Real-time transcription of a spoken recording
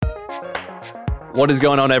What is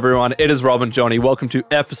going on, everyone? It is Rob and Jonny. Welcome to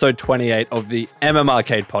episode 28 of the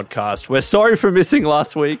MMArcade Podcast. We're sorry for missing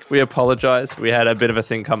last week. We apologize. We had a bit of a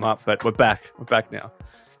thing come up, but we're back. We're back now.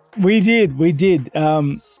 We did.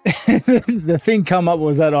 The thing come up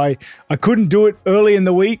was that I couldn't do it early in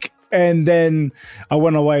the week, and then I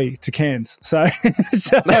went away to Cairns. So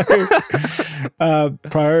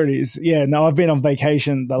priorities. Yeah, no, I've been on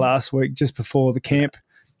vacation the last week just before the camp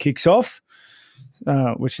kicks off,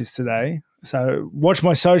 which is today. So watch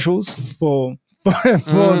my socials for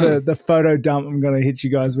the photo dump I'm going to hit you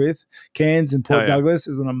guys with. Cairns and Port Douglas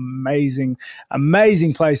is an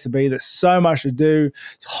amazing place to be. There's so much to do.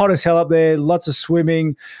 It's hot as hell up there. Lots of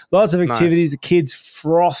swimming, lots of activities. Nice. The kids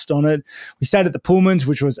frothed on it. We stayed at the Pullmans,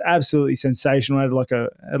 which was absolutely sensational. I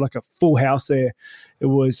had like a full house there. It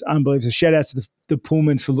was unbelievable. Shout out to the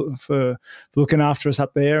Pullmans for looking after us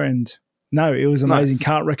up there. And no, it was amazing. Nice.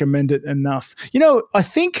 Can't recommend it enough. You know, I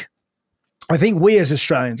think we as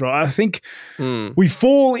Australians, right? I think we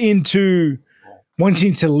fall into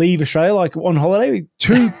wanting to leave Australia, like on holiday,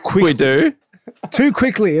 too quickly. We do. Too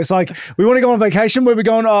quickly. It's like, we want to go on vacation. Where are we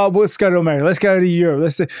going? Oh, let's go to America. Let's go to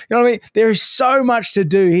Europe. You know what I mean? There is so much to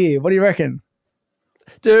do here. What do you reckon?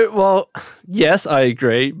 Dude, well, yes, I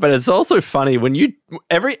agree. But it's also funny when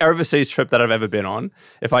every overseas trip that I've ever been on,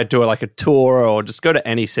 if I do like a tour or just go to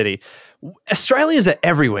any city, Australians are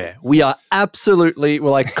everywhere. We're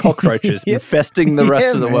like cockroaches infesting the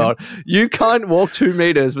rest of the world. You can't walk 2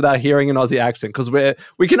 meters without hearing an Aussie accent because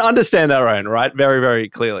we can understand our own, right? Very, very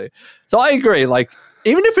clearly. So I agree. Like,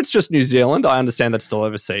 even if it's just New Zealand, I understand that's still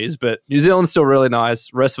overseas, but New Zealand's still really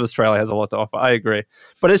nice. Rest of Australia has a lot to offer. I agree.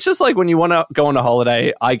 But it's just like when you want to go on a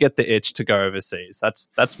holiday, I get the itch to go overseas.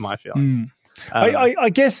 That's my feeling.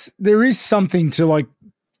 I guess there is something to like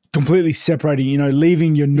completely separating, you know,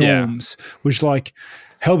 leaving your norms, which like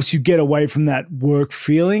helps you get away from that work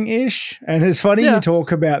feeling-ish. And it's funny you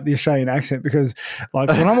talk about the Australian accent because like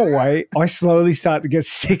when I'm away, I slowly start to get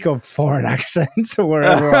sick of foreign accents or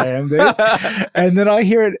wherever I am there. And then I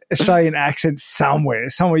hear an Australian accent somewhere.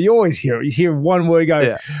 You always hear it. You hear one word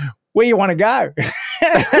go, where you want to go?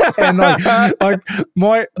 And like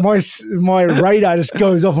my radar just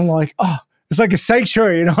goes off. I'm like, oh, it's like a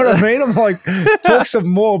sanctuary, you know what I mean? I'm like, talk some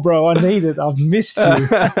more, bro. I need it. I've missed you.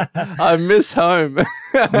 I miss home.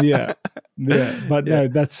 Yeah. But no,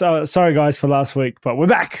 that's sorry, guys, for last week. But we're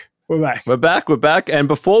back. We're back. And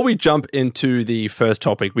before we jump into the first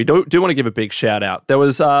topic, we do want to give a big shout out. There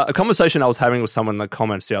was a conversation I was having with someone in the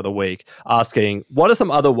comments the other week asking, what are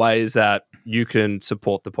some other ways that you can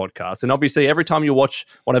support the podcast? And obviously, every time you watch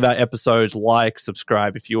one of our episodes, like,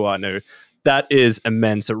 subscribe if you are new. That is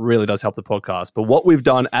immense. It really does help the podcast. But what we've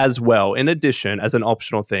done as well, in addition, as an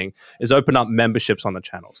optional thing, is open up memberships on the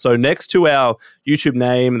channel. So next to our YouTube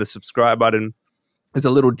name and the subscribe button is a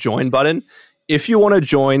little join button. If you want to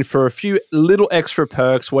join for a few little extra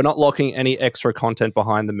perks, we're not locking any extra content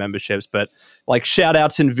behind the memberships, but like shout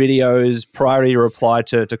outs in videos, priority reply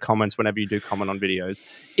to comments whenever you do comment on videos.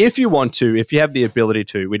 If you want to, if you have the ability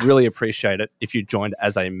to, we'd really appreciate it if you joined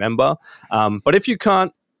as a member. But if you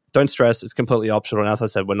can't, don't stress. It's completely optional. And as I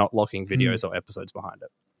said, we're not locking videos or episodes behind it.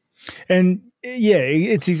 And yeah,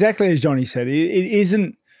 it's exactly as Jonny said. It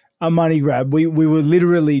isn't a money grab. We were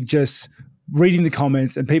literally just reading the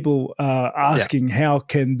comments and people asking how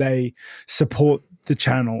can they support the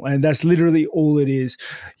channel. And that's literally all it is.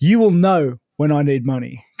 You will know when I need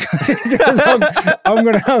money because I'm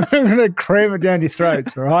gonna cram it down your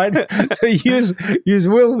throats, right? So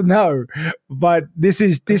you will know. But this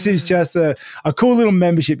is just a cool little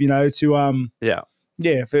membership, you know, to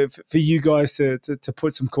for you guys to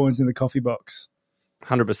put some coins in the coffee box.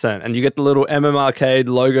 100%. And you get the little MMArcade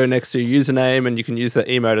logo next to your username, and you can use the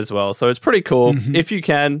emote as well. So it's pretty cool. Mm-hmm. If you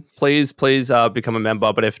can, please become a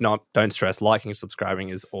member. But if not, don't stress. Liking and subscribing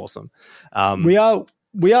is awesome.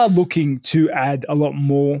 We are looking to add a lot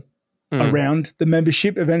more around the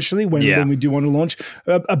membership eventually when we do want to launch.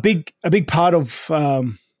 A big part of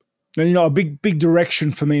a big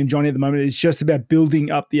direction for me and Jonny at the moment is just about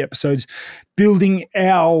building up the episodes, building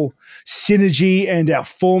our synergy and our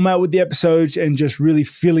format with the episodes, and just really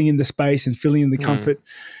filling in the space and filling in the comfort,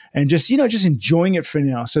 and just enjoying it for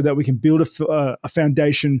now, so that we can build a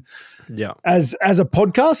foundation as a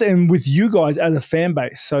podcast and with you guys as a fan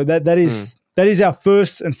base. So that is our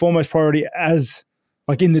first and foremost priority, as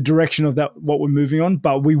like in the direction of that what we're moving on.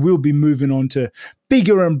 But we will be moving on to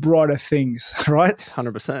bigger and brighter things, right?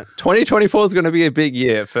 100%. 2024 is going to be a big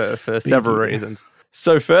year for several reasons.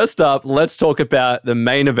 So first up, let's talk about the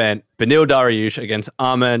main event, Beneil Dariush against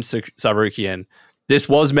Arman Tsarukyan. This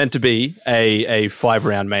was meant to be a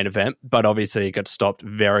 5-round main event, but obviously it got stopped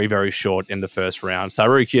very, very short in the first round.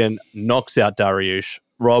 Tsarukyan knocks out Dariush.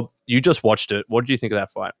 Rob, you just watched it. What did you think of that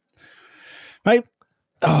fight? Mate,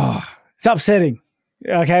 it's upsetting.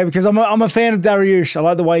 Okay, because I'm a fan of Dariush. I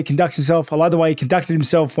like the way he conducts himself. I like the way he conducted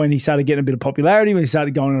himself when he started getting a bit of popularity, when he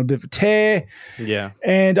started going on a bit of a tear. Yeah.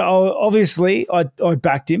 And obviously, I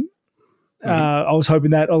backed him. I was hoping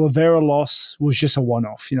that Oliveira loss was just a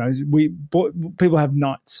one-off. You know, people have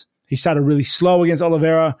nights. He started really slow against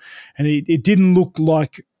Oliveira, and it didn't look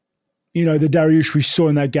like, you know, the Dariush we saw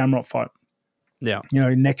in that Gamrot fight. Yeah. You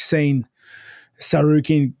know, next scene,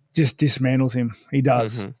 Tsarukyan just dismantles him. He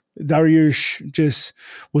does. Dariush just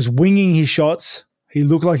was winging his shots. He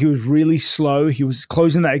looked like he was really slow. He was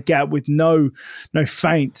closing that gap with no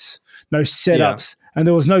feints, no setups, and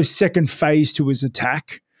there was no second phase to his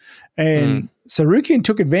attack. And Tsarukyan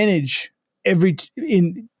took advantage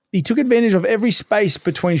he took advantage of every space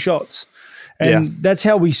between shots. And that's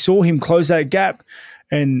how we saw him close that gap.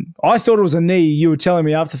 And I thought it was a knee. You were telling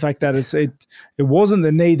me after the fact that it wasn't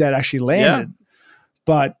the knee that actually landed.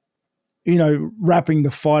 But, you know, wrapping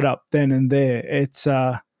the fight up then and there, it's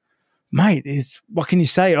mate, what can you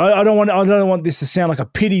say? I don't want this to sound like a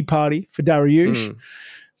pity party for Dariush,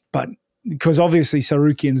 but because obviously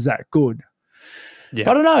Tsarukyan is that good. Yeah.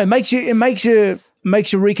 But I don't know. It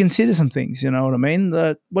makes you reconsider some things. You know what I mean?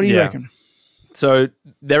 What do you reckon? So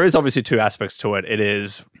there is obviously two aspects to it. It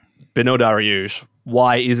is Beneil Dariush.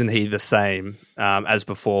 Why isn't he the same as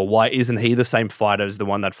before? Why isn't he the same fighter as the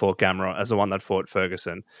one that fought Gamrot, as the one that fought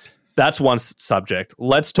Ferguson? That's one subject.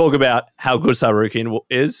 Let's talk about how good Tsarukyan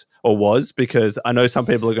is or was, because I know some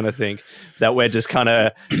people are going to think that we're just kind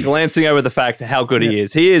of glancing over the fact how good he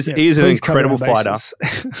is. He is an incredible fighter.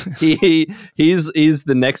 He's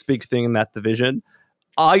the next big thing in that division.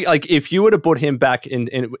 If you were to put him back in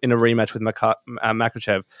a rematch with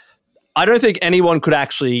Makhachev, I don't think anyone could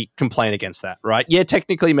actually complain against that, right? Yeah,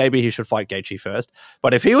 technically maybe he should fight Gaethje first,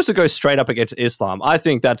 but if he was to go straight up against Islam, I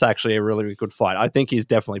think that's actually a really, really good fight. I think he's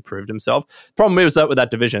definitely proved himself. Problem is that with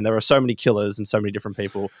that division, there are so many killers and so many different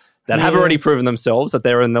people that have already proven themselves that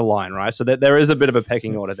they're in the line, right? So that there is a bit of a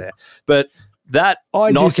pecking order there. But that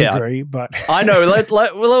knockout, disagree, but I know.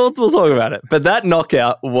 We'll talk about it. But that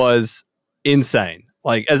knockout was insane.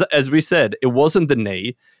 Like as we said, it wasn't the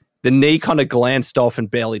knee. The knee kind of glanced off and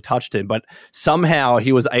barely touched him, but somehow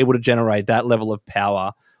he was able to generate that level of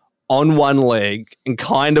power on one leg and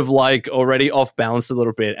kind of like already off balance a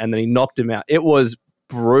little bit, and then he knocked him out. It was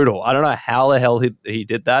brutal. I don't know how the hell he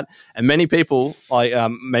did that, and many people,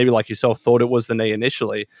 maybe like yourself, thought it was the knee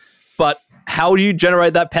initially, but how do you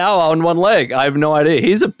generate that power on one leg? I have no idea.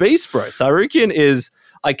 He's a beast, bro. Tsarukyan is.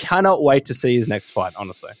 I cannot wait to see his next fight,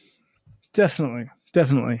 honestly. Definitely.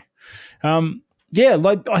 Yeah,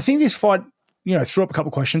 like I think this fight, you know, threw up a couple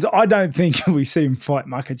of questions. I don't think we see him fight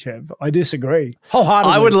Makhachev. I disagree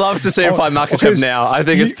wholeheartedly. I would love to see him fight Makhachev now. I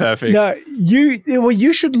think it's perfect. No,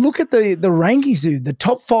 you should look at the rankings, dude. The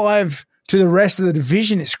top 5 to the rest of the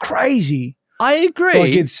division is crazy. I agree. I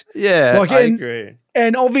agree.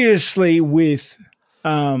 And obviously with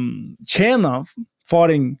Chandler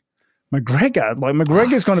fighting McGregor, like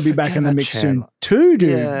McGregor's going to be back in the mix soon too, dude.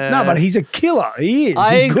 Yeah. No, but he's a killer. He is.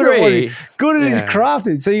 I agree. Good at his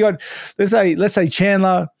crafting. So you got let's say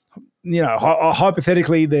Chandler. You know,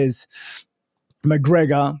 hypothetically, there's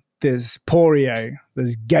McGregor, there's Poirier,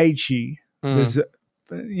 there's Gaethje, there's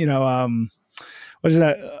what is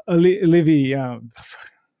that? Oliviera.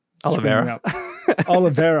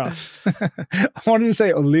 Oliveira. I wanted to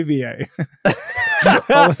say Olivier.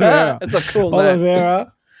 Oliveira. It's a cool name.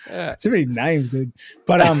 Oliveira. Yeah. Too many names, dude.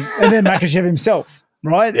 But and then Makhachev himself,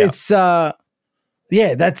 right? Yeah. It's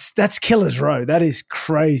that's killer's row. That is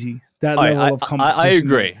crazy. That level of competition. I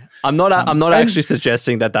agree. I'm not actually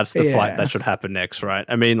suggesting that that's the fight that should happen next, right?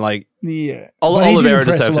 I mean, like, Oliveira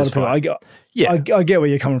deserves his fight. I get where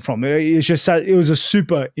you're coming from. It's just that it was a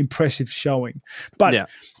super impressive showing. But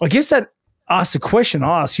I guess that asks the question.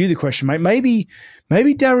 I'll ask you the question, mate. Maybe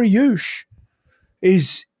Dariush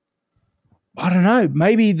is, I don't know,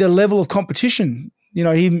 maybe the level of competition, you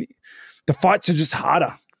know, the fights are just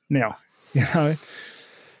harder now, you know.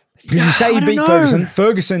 You say he beat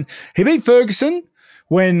Ferguson. He beat Ferguson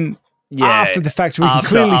when after the fact we can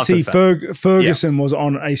clearly see Ferguson was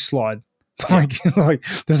on a slide. Like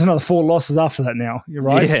there's another 4 losses after that now. You're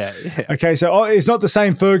right. Yeah. Okay, so it's not the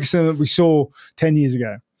same Ferguson that we saw 10 years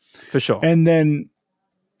ago. For sure. And then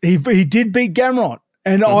he did beat Gamrot.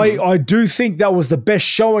 And I do think that was the best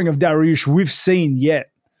showing of Dariush we've seen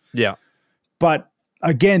yet. Yeah. But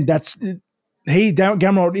again,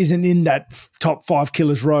 Gamrot isn't in that top 5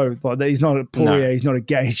 killers row. Like he's not a Poirier, he's not a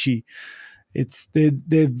Gaethje.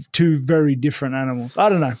 they're two very different animals. I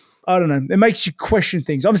don't know. It makes you question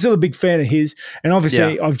things. I'm still a big fan of his, and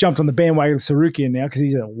obviously I've jumped on the bandwagon of Tsarukyan now because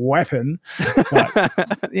he's a weapon. But,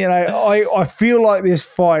 I feel like this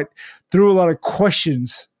fight threw a lot of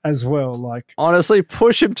questions as well. Like, honestly,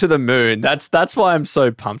 push him to the moon. That's why I'm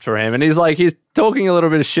so pumped for him. And he's talking a little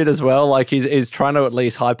bit of shit as well. Like he's trying to at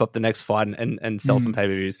least hype up the next fight and sell some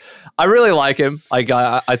pay-per-views. I really like him.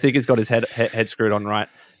 I think he's got his head screwed on right.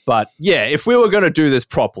 But yeah, if we were going to do this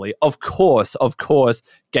properly, of course,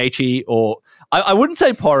 Gaethje, or I wouldn't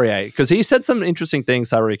say Poirier, because he said some interesting things,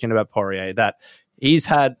 Tsarukyan, about Poirier, that he's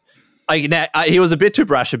had. He was a bit too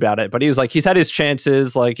brash about it, but he was like, he's had his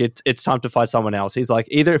chances. Like it's time to fight someone else. He's like,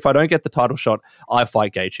 either if I don't get the title shot, I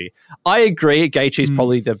fight Gaethje. I agree. Gaethje is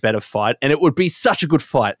probably the better fight, and it would be such a good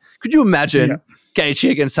fight. Could you imagine Gaethje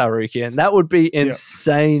against Tsarukyan? That would be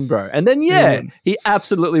insane, bro. And then he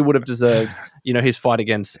absolutely would have deserved, his fight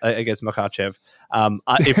against Makhachev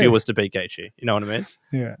if he was to beat Gaethje. You know what I mean?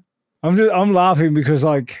 Yeah. I'm laughing because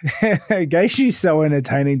Gaethje's so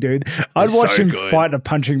entertaining, dude. I'd watch him fight a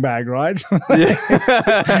punching bag, right?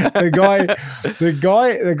 The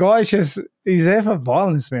guy's just, he's there for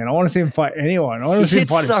violence, man. I want to see him fight anyone. I want to see him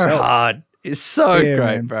fight himself. So hard. It's so great,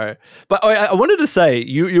 man. Bro. But I wanted to say,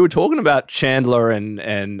 you were talking about Chandler and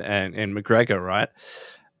McGregor, right?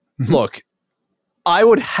 Mm-hmm. Look, I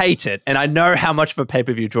would hate it, and I know how much of a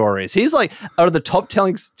pay-per-view draw he is. He's like, out of the top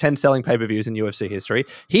 10 selling pay-per-views in UFC history,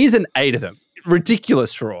 he's in 8 of them.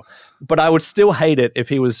 Ridiculous draw. But I would still hate it if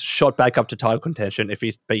he was shot back up to title contention if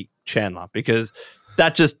he beat Chandler, because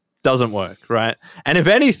that just doesn't work, right? And if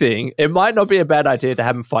anything, it might not be a bad idea to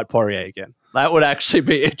have him fight Poirier again. That would actually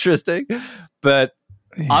be interesting. But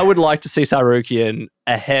I would like to see Tsarukyan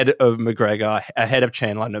ahead of McGregor, ahead of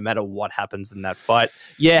Chandler, no matter what happens in that fight.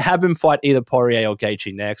 Yeah, have him fight either Poirier or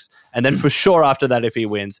Gaethje next. And then for sure after that, if he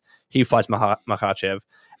wins, he fights Makhachev.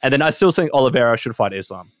 And then I still think Oliveira should fight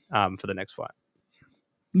Islam for the next fight.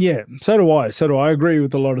 Yeah, so do I. I agree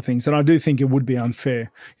with a lot of things. And I do think it would be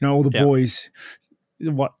unfair. All the boys,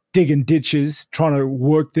 digging ditches, trying to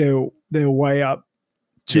work their way up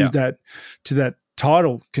to that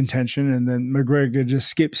title contention, and then McGregor just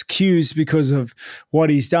skips cues because of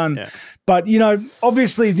what he's done. Yeah. But,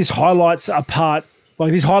 obviously this highlights a part,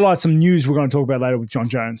 this highlights some news we're going to talk about later with Jon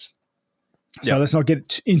Jones. So let's not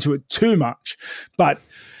get into it too much. But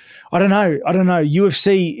I don't know.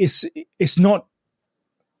 UFC, it's not,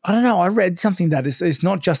 I don't know. I read something that it's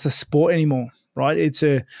not just a sport anymore, right? It's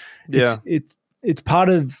part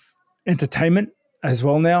of entertainment as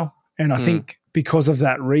well now. And I think because of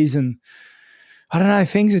that reason, I don't know,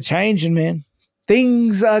 things are changing, man.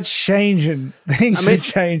 Things are changing.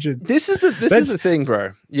 This is the thing,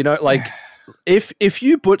 bro. If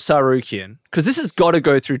you put Tsarukyan, because this has got to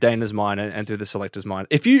go through Dana's mind and through the selector's mind.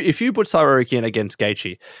 If you put Tsarukyan against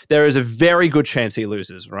Gaethje, there is a very good chance he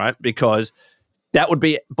loses, right? Because that would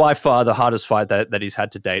be by far the hardest fight that he's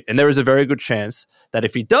had to date. And there is a very good chance that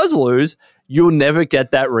if he does lose, you'll never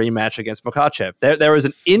get that rematch against Makhachev. There is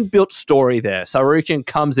an inbuilt story there. Tsarukyan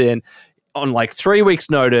comes in on 3 weeks'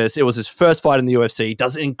 notice. It was his first fight in the UFC.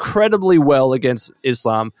 Does incredibly well against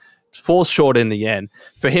Islam. Falls short in the end.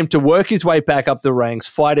 For him to work his way back up the ranks,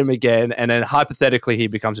 fight him again, and then hypothetically he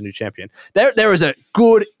becomes a new champion. There is a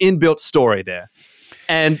good inbuilt story there.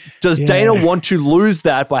 And does Dana want to lose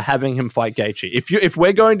that by having him fight Gaethje? If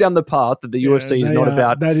we're going down the path that the UFC is not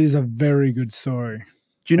about, that is a very good story.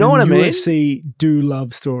 Do you know what I mean? UFC do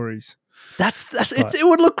love stories. It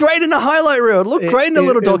would look great in a highlight reel. It would look great in a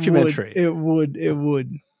little documentary. It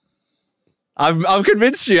would. I've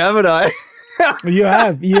convinced you, haven't I? You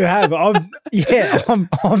have. I'm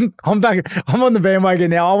back. I'm on the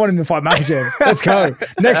bandwagon now. I want him to fight Makhachev. Let's go.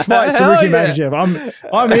 Next fight, Tsarukyan Makhachev.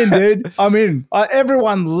 I'm in, dude. I'm in.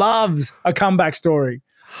 Everyone loves a comeback story.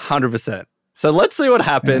 100%. So let's see what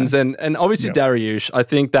happens. Yeah. And obviously Dariush, I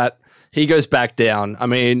think that he goes back down. I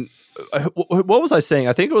mean, what was I saying?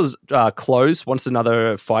 I think it was close. Wants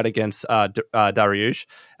another fight against Dariush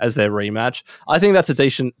as their rematch. I think that's a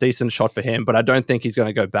decent shot for him, but I don't think he's going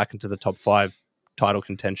to go back into the top 5 title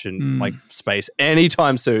contention space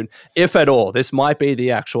anytime soon, if at all. This might be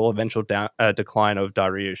the actual eventual decline of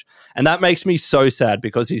Dariush, and that makes me so sad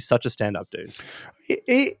because he's such a stand-up dude.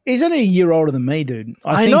 He's only a year older than me, dude.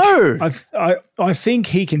 I know. I think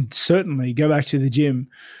he can certainly go back to the gym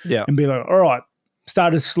and be like, all right,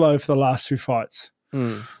 started slow for the last 2 fights.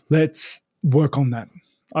 Let's work on that.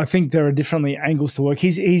 I think there are definitely angles to work.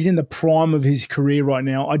 He's in the prime of his career right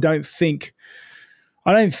now. I don't think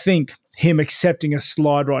him accepting a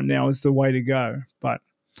slide right now is the way to go. But,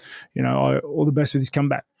 all the best with his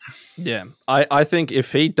comeback. Yeah. I think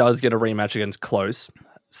if he does get a rematch against Close,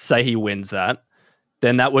 say he wins that,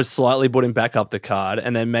 then that would slightly put him back up the card,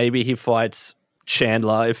 and then maybe he fights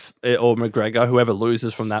Chandler or McGregor, whoever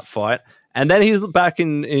loses from that fight, and then he's back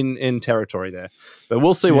in territory there. But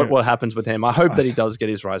we'll see what happens with him. I hope that he does get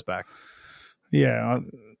his rise back. Yeah,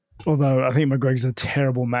 although I think McGregor's a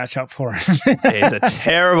terrible matchup for him. He's a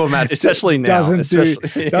terrible match, especially now.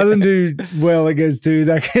 Doesn't do well against dudes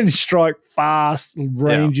that can strike fast,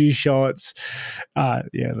 rangy shots.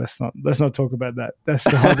 Let's not talk about that. That's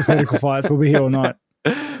the hypothetical fights. We'll be here all night.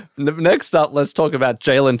 Next up, let's talk about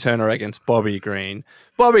Jalin Turner against Bobby Green.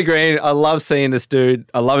 Bobby Green, I love seeing this dude.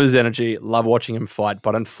 I love his energy. Love watching him fight.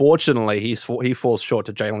 But unfortunately, he falls short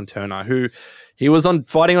to Jalin Turner, who he was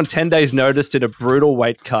fighting on 10 days' notice, did a brutal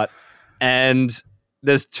weight cut. And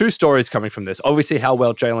there's two stories coming from this. Obviously, how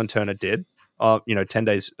well Jalin Turner did, 10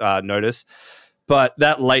 days notice. But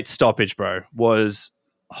that late stoppage, bro, was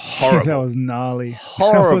horrible. That was gnarly.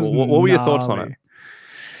 Horrible. What were your thoughts on it?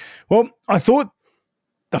 Well, I thought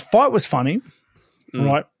the fight was funny,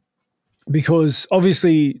 right? Because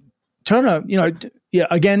obviously Turner,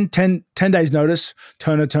 again, 10 days notice,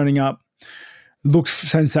 Turner turning up, looked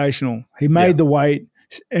sensational. He made the weight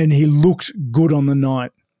and he looked good on the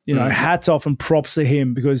night. Hats off and props to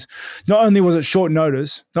him, because not only was it short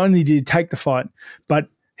notice, not only did he take the fight, but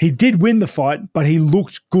he did win the fight, but he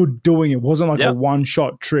looked good doing it. It wasn't like a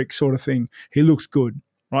one-shot trick sort of thing. He looked good,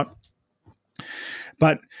 right?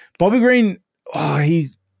 But Bobby Green,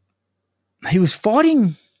 he was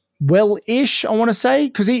fighting well-ish, I want to say,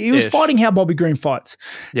 because he was fighting how Bobby Green fights.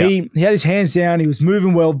 Yeah. He had his hands down. He was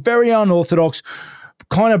moving well, very unorthodox,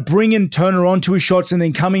 kind of bringing Turner onto his shots and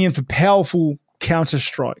then coming in for powerful counter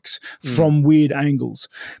strikes from weird angles.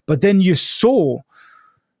 But then you saw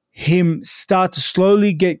him start to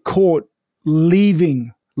slowly get caught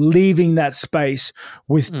leaving that space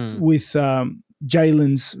with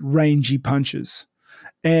Jalen's rangy punches.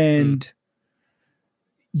 And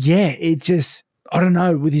it just, I don't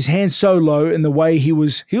know, with his hands so low and the way he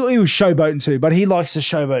was showboating too, but he likes to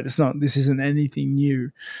showboat. This isn't anything new.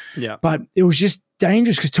 Yeah. But it was just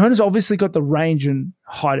dangerous because Turner's obviously got the range and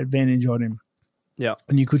height advantage on him. Yeah.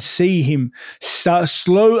 And you could see him start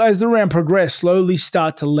as the round progressed, slowly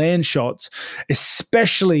start to land shots,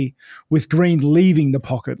 especially with Green leaving the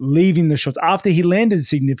pocket, leaving the shots. After he landed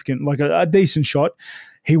significant, like a decent shot,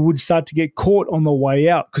 he would start to get caught on the way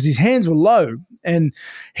out because his hands were low. And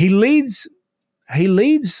he leads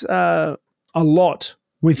a lot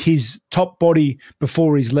with his top body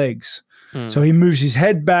before his legs. So he moves his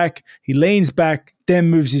head back, he leans back,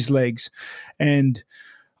 then moves his legs. And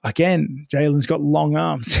again, Jalen's got long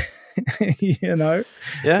arms, Yeah.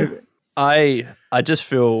 I just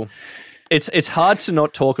feel it's hard to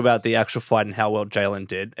not talk about the actual fight and how well Jalin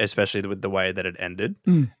did, especially with the way that it ended.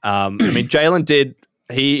 Jalin did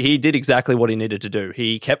he did exactly what he needed to do.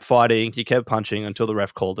 He kept fighting, he kept punching until the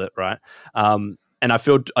ref called it, right? And I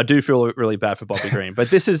do feel really bad for Bobby Green, but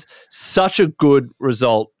this is such a good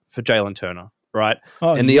result for Jalin Turner, right?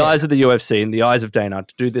 In the eyes of the UFC, in the eyes of Dana,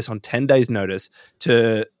 to do this on 10 days' notice,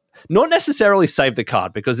 to not necessarily save the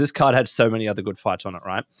card, because this card had so many other good fights on it,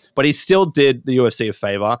 right? But he still did the UFC a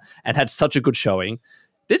favor and had such a good showing.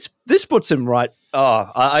 This puts him right.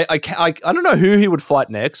 I don't know who he would fight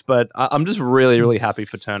next, but I'm just really, really happy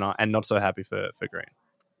for Turner and not so happy for Green.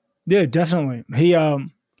 Yeah, definitely. He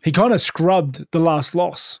kind of scrubbed the last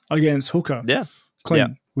loss against Hooker.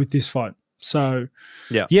 Clean with this fight. So,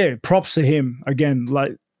 props to him. Again,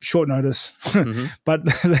 like short notice. But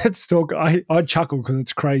let's talk. I chuckle because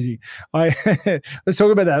it's crazy. Let's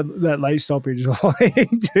talk about that late stoppage.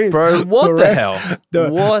 Dude, bro, what the hell?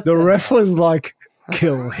 The ref was like,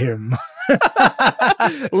 kill him.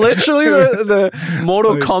 Literally the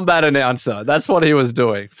Mortal Kombat announcer. That's what he was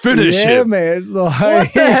doing. Finish him. Yeah, man.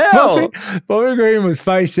 What the hell? Bobby Green was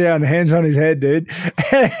face down, hands on his head, dude.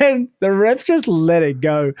 And the ref just let it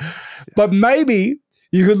go. But maybe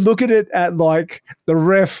you could look at it at like the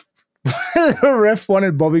ref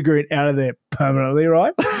wanted Bobby Green out of there permanently,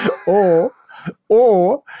 right? or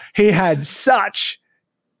he had such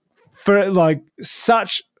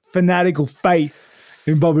fanatical faith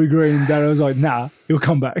in Bobby Green that I was like, nah, he'll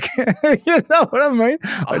come back. You know what I mean?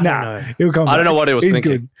 Like, he'll come back. I don't know what he was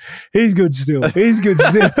thinking. Good. He's good still. Dude,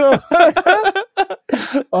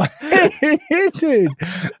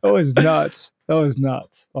 that was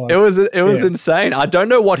nuts. It was insane. I don't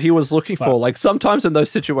know what he was looking for. Like sometimes in those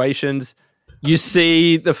situations, you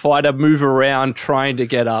see the fighter move around trying to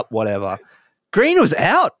get up, whatever. Green was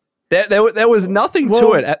out. There was nothing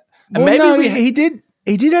to it. He did.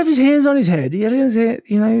 He did have his hands on his head. He had his head,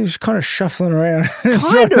 he was kind of shuffling around.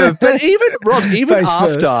 Kind of, but even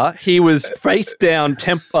after first. he was face down,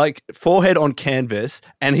 forehead on canvas,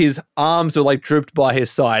 and his arms were like drooped by his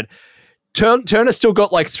side, Turner still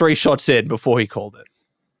got like 3 shots in before he called it.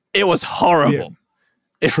 It was horrible. Yeah.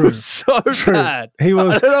 It was so bad. He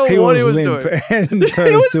was limp, doing. And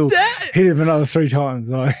Turner still hit him another 3 times.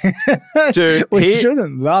 Like, dude, we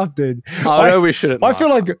shouldn't laugh, dude. I know we shouldn't. I feel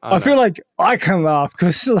like I can laugh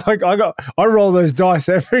because like I roll those dice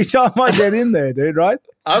every time I get in there, dude. Right?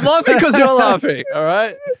 I'm laughing because you're laughing. All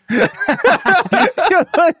right.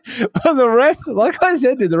 The ref, like I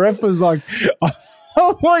said, dude, the ref was like,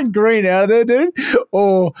 I want Green out of there, dude.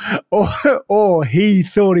 Or he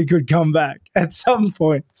thought he could come back at some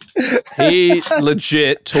point. He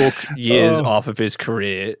legit took years off of his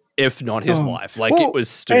career, if not his life. Like, it was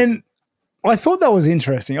stupid. And I thought that was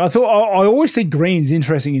interesting. I always think Green's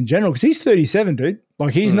interesting in general because he's 37, dude.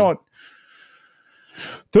 Like, he's not.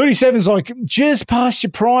 37's like just past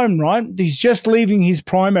your prime, right? He's just leaving his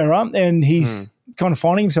prime era and he's kind of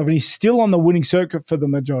finding himself, and he's still on the winning circuit for the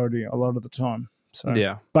majority a lot of the time. So,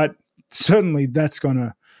 yeah, but certainly that's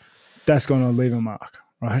gonna leave a mark,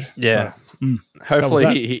 right? Yeah.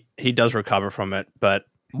 Hopefully he does recover from it. But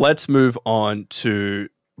let's move on to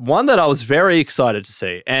one that I was very excited to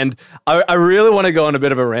see, and I really want to go on a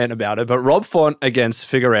bit of a rant about it. But Rob Font against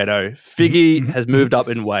Figueiredo. Figgy has moved up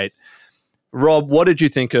in weight. Rob, what did you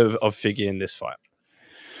think of Figgy in this fight?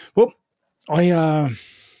 Well, I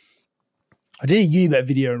did a YouTube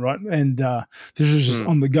video, right? And this was just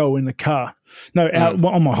on the go in the car. No, out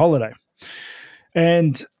on my holiday.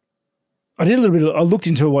 And I did a little bit. I looked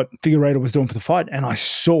into what Figueiredo was doing for the fight, and I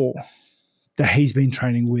saw that he's been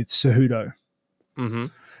training with Cejudo. Mm-hmm.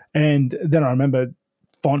 And then I remember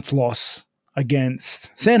Font's loss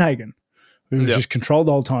against Sandhagen, who was just controlled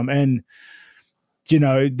the whole time. And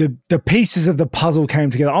the pieces of the puzzle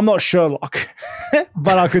came together. I'm not Sherlock,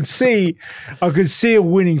 but I could see a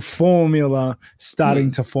winning formula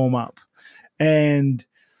starting to form up. And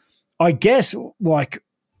I guess, like,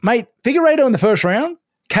 mate, Figueiredo in the first round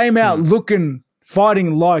came out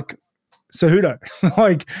fighting like Cejudo.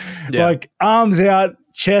 like arms out,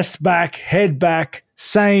 chest back, head back,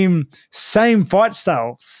 same fight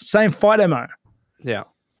style, same fight MO. Yeah.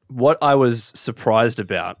 What I was surprised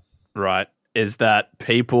about, right, is that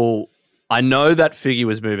I know that Figgy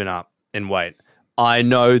was moving up in weight. I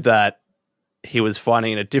know that he was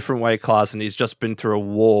fighting in a different weight class and he's just been through a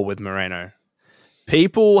war with Moreno.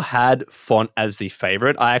 People had Font as the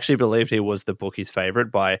favorite. I actually believed he was the bookie's favorite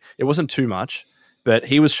it wasn't too much, but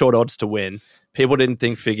he was short odds to win. People didn't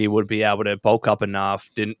think Figgy would be able to bulk up enough,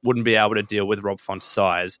 wouldn't be able to deal with Rob Font's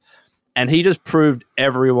size. And he just proved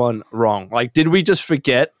everyone wrong. Like, did we just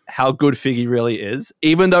forget how good Figgy really is?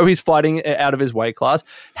 Even though he's fighting out of his weight class,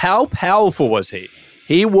 how powerful was he?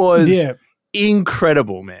 He was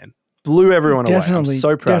incredible, man. Blew everyone away. I'm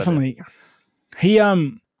so proud of him.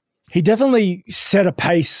 He definitely set a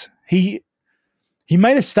pace. He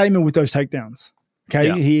made a statement with those takedowns. Okay,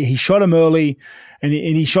 yeah. He shot him early, and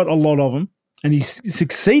he shot a lot of them, and he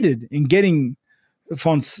succeeded in getting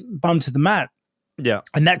Font's bum to the mat. Yeah.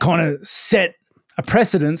 And that kind of set a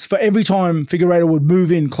precedence for every time Figueiredo would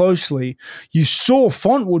move in closely, you saw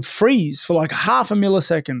Font would freeze for like half a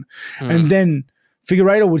millisecond and then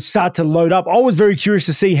Figueiredo would start to load up. I was very curious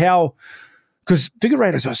to see how, because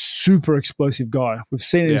Figueiredo's a super explosive guy. We've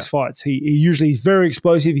seen it in his fights. He's very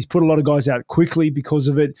explosive. He's put a lot of guys out quickly because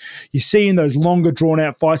of it. You see in those longer drawn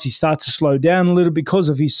out fights, he starts to slow down a little because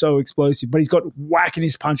of he's so explosive, but he's got whack in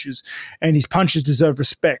his punches and his punches deserve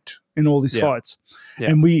respect in all these fights.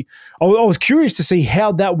 Yeah. And I was curious to see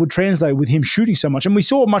how that would translate with him shooting so much. And we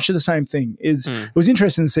saw much of the same thing. It was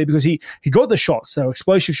interesting to see because he got the shots, so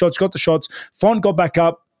explosive shots, got the shots. Font got back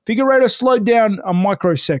up. Figueiredo slowed down a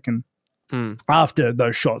microsecond after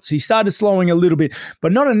those shots. He started slowing a little bit,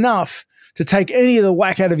 but not enough to take any of the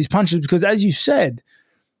whack out of his punches because, as you said,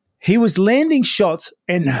 he was landing shots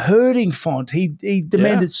and hurting Font. He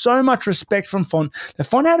demanded so much respect from Font that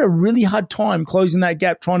Font had a really hard time closing that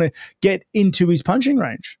gap, trying to get into his punching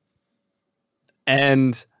range.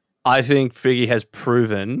 And I think Figgy has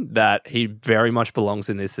proven that he very much belongs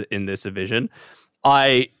in this division.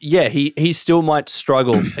 He still might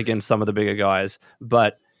struggle against some of the bigger guys,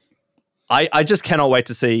 but I just cannot wait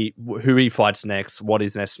to see who he fights next, what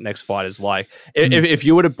his next fight is like. If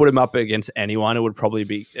you were to put him up against anyone, it would probably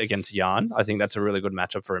be against Jan. I think that's a really good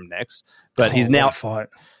matchup for him next. But he's now fight.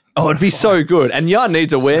 Oh, it'd be so good. And Jan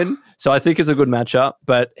needs a win, so I think it's a good matchup.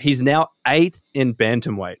 But he's now 8th in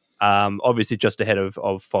bantamweight, obviously just ahead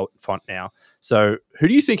of Font now. So who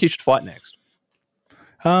do you think he should fight next?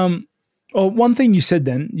 Oh, one thing you said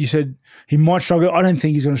then, you said he might struggle. I don't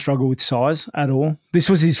think he's going to struggle with size at all. This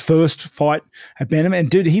was his first fight at Bantam, and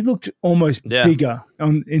dude, he looked almost bigger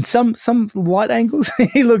in some light angles.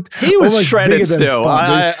 He was shredded still.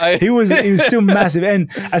 He was still massive. And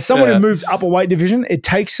as someone who moved up a weight division, it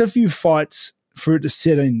takes a few fights for it to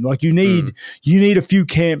set in. Like you need a few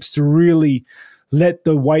camps to really let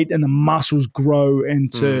the weight and the muscles grow and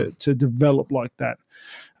to develop like that.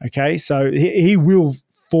 Okay, so he will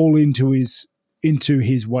fall into his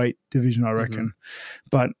weight division, I reckon.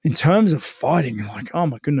 But in terms of fighting, like, oh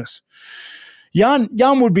my goodness, Jan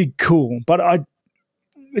would be cool. But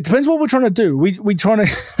it depends what we're trying to do. We trying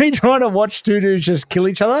to watch two dudes just kill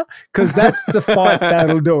each other, because that's the fight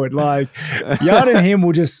that'll do it. Like Jan and him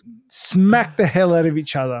will just smack the hell out of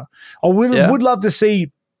each other. I would love to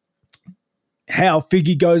see how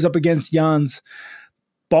Figgy goes up against Jan's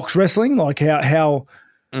box wrestling, like how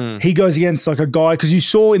he goes against like a guy, because you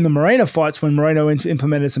saw in the Moreno fights when Moreno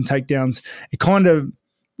implemented some takedowns, it kind of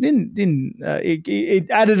it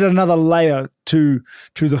added another layer to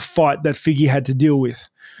the fight that Figgy had to deal with.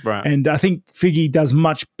 Right. And I think Figgy does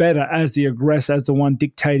much better as the aggressor, as the one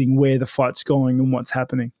dictating where the fight's going and what's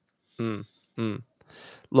happening. Look,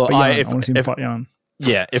 I want to see him fight Jan.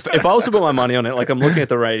 Yeah, if I was to put my money on it, like I'm looking at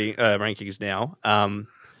the rankings now,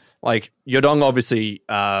 like Yodong obviously.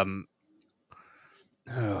 I'm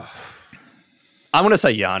going to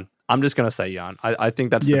say Jan. I'm just going to say Jan. I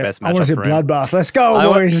think that's the best matchup. I want to see for bloodbath. Let's go,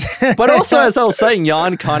 boys. But also, as I was saying,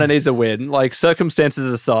 Jan kind of needs a win. Like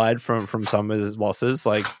circumstances aside from some of his losses,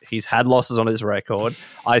 like he's had losses on his record.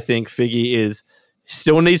 I think Figgy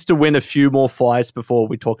still needs to win a few more fights before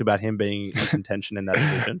we talk about him being in contention in that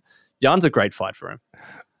division. Jan's a great fight for him.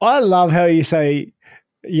 I love how you say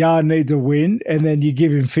Jan needs a win, and then you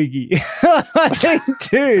give him Figgy.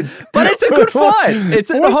 Dude. But it's a good fight.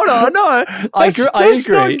 Hold on, no. I agree. That's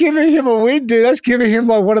not giving him a win, dude. That's giving him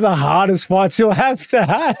like one of the hardest fights he'll have to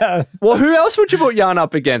have. Well, who else would you put Jan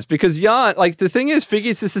up against? Because Jan, like the thing is,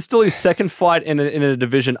 Figgy, this is still his second fight in a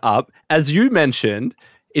division up. As you mentioned,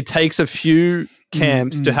 it takes a few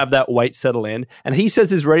camps to have that weight settle in, and he says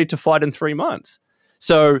he's ready to fight in 3 months.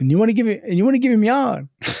 So, and you want to give him Jan.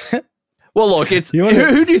 Well, look, who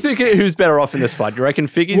do you think who's better off in this fight? Do you reckon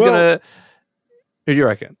Figgy's gonna? Who do you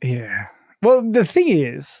reckon? Yeah. Well, the thing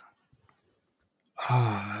is,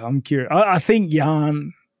 I'm curious. I think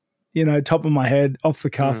Jan. Top of my head, off the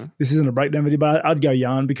cuff. This isn't a breakdown with you, but I'd go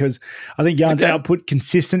Jan, because I think Jan's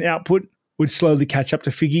consistent output, would slowly catch up to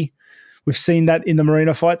Figgy. We've seen that in the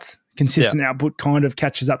Marina fights. Consistent output kind of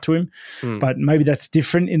catches up to him, but maybe that's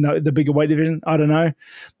different in the bigger weight division. I don't know,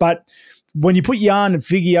 but when you put Jan and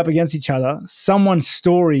Figgy up against each other, someone's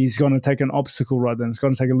story is going to take an obstacle right then. It's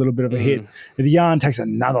going to take a little bit of a hit. If Jan takes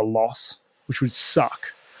another loss, which would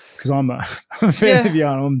suck, because I'm a fan of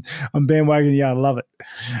Jan. I'm bandwagon Jan. I love it.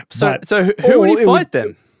 So who would he fight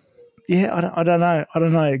then? Yeah, I don't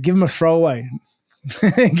know. Give him a throwaway.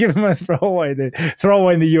 Give him a throwaway there. Throw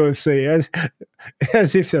in the UFC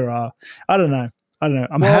as if there are. I don't know.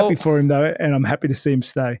 I'm happy for him though, and I'm happy to see him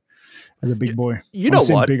stay as a big boy. You know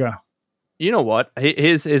what? Bigger. You know what?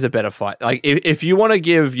 Here's a better fight. Like if you want to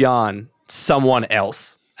give Jan someone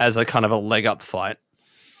else as a kind of a leg up fight,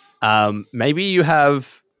 maybe you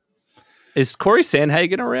have. Is Corey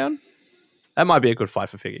Sandhagen around? That might be a good fight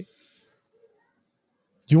for Figgy.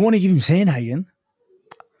 You want to give him Sandhagen?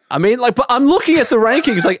 I mean, like, but I'm looking at the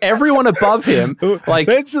rankings. Like everyone above him. Like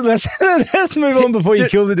let's move on before you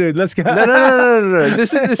kill the dude. Let's go. No.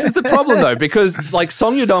 This is the problem though, because like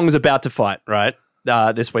Song Yudong is about to fight right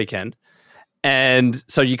this weekend. And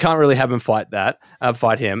so you can't really have him fight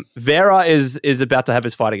him. Vera is about to have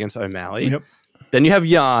his fight against O'Malley. Yep. Then you have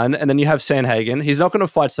Jan, and then you have Sandhagen. He's not going to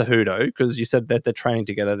fight Cejudo because you said that they're training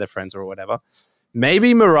together, they're friends or whatever.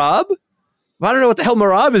 Maybe Merab. I don't know what the hell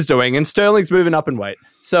Merab is doing, and Sterling's moving up in weight.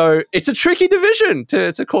 So it's a tricky division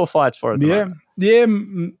to call fights for. Merab.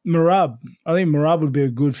 I think Merab would be a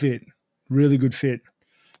good fit, really good fit.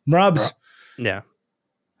 Merab's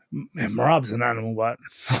Merab's an animal, but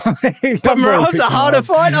Merab's a harder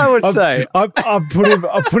fight, I would say. I put him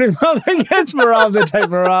up against Merab to take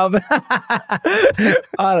Merab.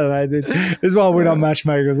 I don't know, dude. This is why we're not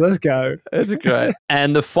matchmakers. Let's go. That's great.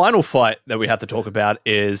 And the final fight that we have to talk about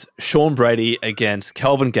is Sean Brady against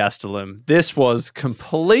Kelvin Gastelum. This was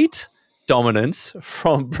complete dominance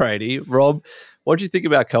from Brady. Rob, what did you think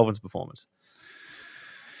about Kelvin's performance?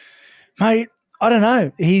 Mate, I don't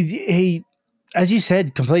know. He as you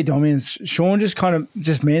said, complete dominance. Sean just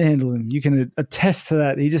manhandled him. You can attest to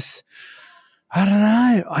that.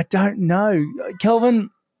 I don't know. Kelvin,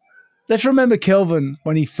 let's remember Kelvin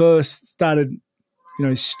when he first started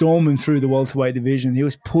storming through the welterweight division. He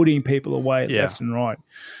was putting people away left and right.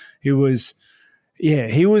 He was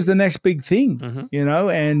the next big thing,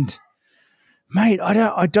 and mate,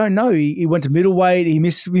 I don't know. He went to middleweight. He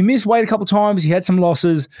missed weight a couple of times. He had some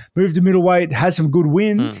losses, moved to middleweight, had some good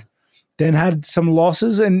wins, then had some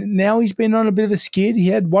losses, and now he's been on a bit of a skid. He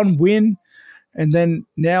had one win, and then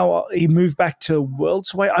now he moved back to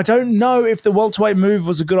welterweight. I don't know if the welterweight move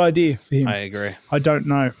was a good idea for him. I agree. I don't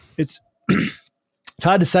know. It's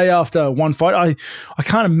hard to say after one fight. I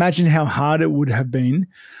can't imagine how hard it would have been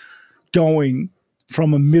going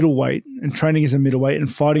from a middleweight and training as a middleweight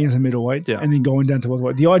and fighting as a middleweight and then going down to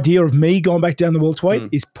welterweight. The idea of me going back down the welterweight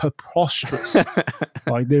is preposterous.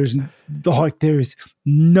 There is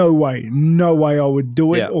no way I would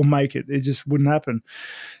do it or make it. It just wouldn't happen.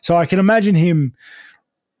 So I can imagine him,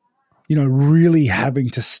 really having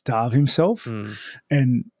to starve himself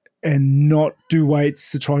and not do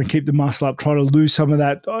weights to try and keep the muscle up, try to lose some of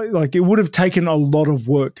that. Like, it would have taken a lot of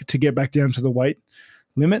work to get back down to the weight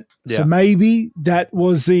limit. Yeah. So maybe that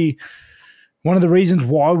was one of the reasons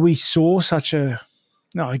why we saw such a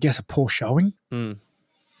poor showing.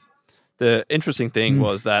 The interesting thing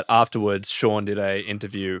was that afterwards, Sean did an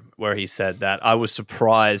interview where he said that I was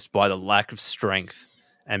surprised by the lack of strength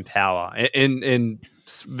and power in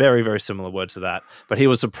very, very similar words to that. But he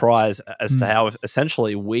was surprised as to how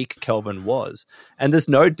essentially weak Kelvin was. And there's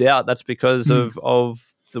no doubt that's because of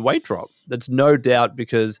the weight drop. That's no doubt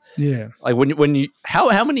because like when you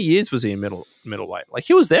how many years was he in middleweight? Like,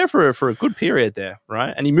 he was there for a good period there,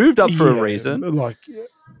 right? And he moved up for a reason. Like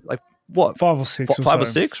what? 5 or 6 5 or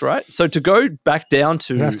 6, right? So to go back down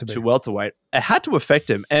to welterweight, it had to affect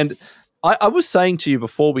him. And I was saying to you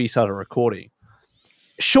before we started recording,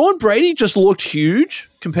 Sean Brady just looked huge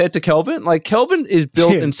compared to Kelvin. Like, Kelvin is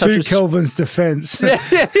built in such a Kelvin's defense.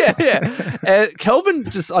 Yeah. And Kelvin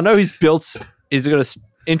I know he's got an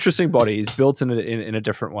interesting body. He's built in a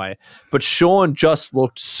different way. But Sean just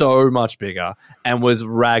looked so much bigger and was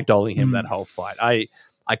ragdolling him that whole fight. I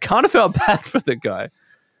kind of felt bad for the guy.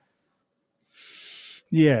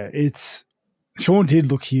 Yeah, Sean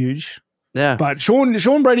did look huge. Yeah. But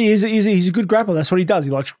Sean Brady he's a good grappler. That's what he does.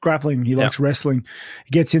 He likes grappling. He likes wrestling.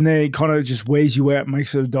 He gets in there, kind of just wears you out,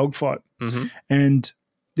 makes it a dogfight. And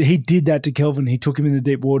he did that to Kelvin. He took him in the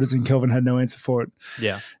deep waters and Kelvin had no answer for it.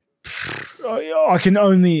 Yeah. I can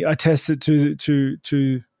only attest it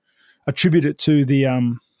to attribute it to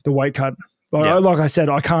the weight cut. Like I said,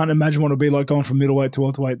 I can't imagine what it'll be like going from middleweight to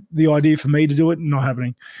welterweight. The idea for me to do it, not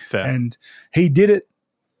happening. Fair. And he did it,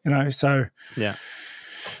 so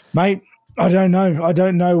mate, I don't know. I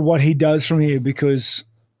don't know what he does from here because,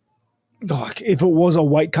 like, if it was a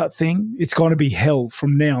weight cut thing, it's going to be hell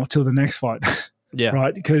from now till the next fight.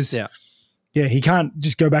 Right? Because he can't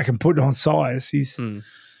just go back and put it on size.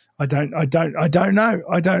 I don't know.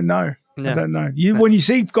 I don't know. When you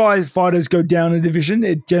see fighters go down a division,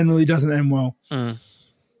 it generally doesn't end well.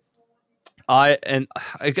 I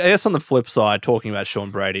guess on the flip side, talking about Sean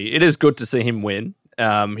Brady, it is good to see him win.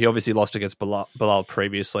 He obviously lost against Bilal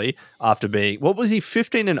previously after being,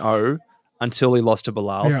 15-0 until he lost to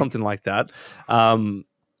Bilal, something like that. And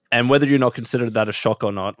whether you're not considered that a shock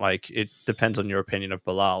or not, like, it depends on your opinion of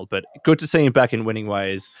Bilal. But good to see him back in winning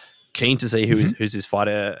ways. Keen to see who's his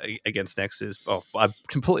fighter against next is. Oh, I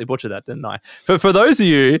completely butchered that, didn't I? For those of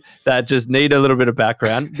you that just need a little bit of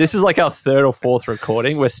background, this is like our 3rd or 4th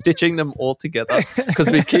recording. We're stitching them all together because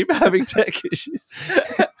we keep having tech issues.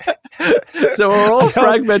 So we're all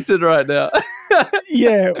fragmented right now.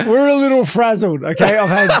 Yeah, we're a little frazzled, okay? I've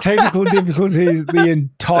had technical difficulties the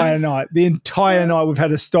entire night. We've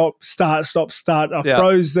had to stop, start. I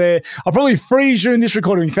froze there. I'll probably freeze during this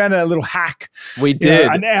recording. We found out a little hack. We did.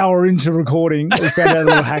 An hour into recording, we found out a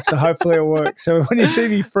little hack, so hopefully it works. So when you see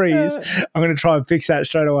me freeze, I'm going to try and fix that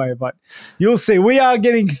straight away. But you'll see. We are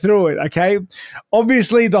getting through it, okay?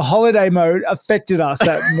 Obviously, the holiday mode affected us.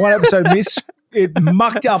 That one episode missed. It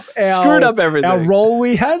mucked up screwed up everything. Our roll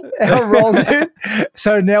we had, dude.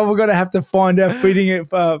 So now we're going to have to find our feet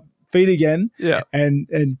again,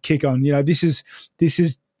 and kick on. This is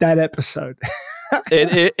that episode.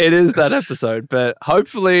 It is that episode, but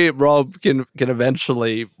hopefully Rob can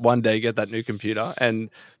eventually one day get that new computer.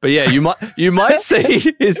 But yeah, you might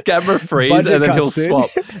see his camera freeze budget and then he'll swap.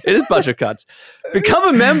 It is budget cuts. Become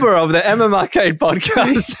a member of the MMArcade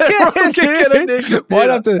Podcast. Might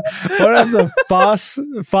have to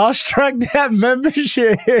fast track that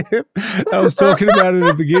membership I was talking about in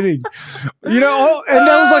the beginning. And that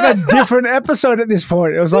was like a different episode at this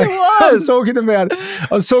point. It was like I was talking about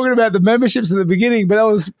the memberships at the beginning. beginning, but that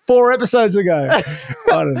was 4 episodes ago. I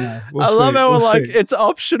don't know. I love how we're like, it's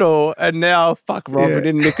optional, and now, fuck, Rob, we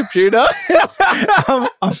didn't need a computer.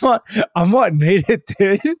 I might need it,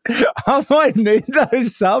 dude. I might need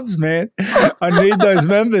those subs, man. I need those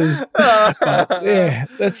members.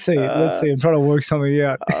 Let's see. I'm trying to work something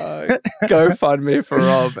out. Go fund me for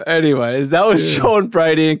Rob. Anyways, that was Sean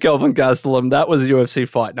Brady and Kelvin Gastelum. That was UFC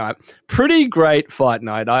Fight Night. Pretty great fight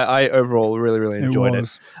night. I overall really enjoyed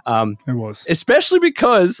it. It was. Especially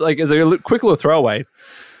because, like, as a quick little throwaway,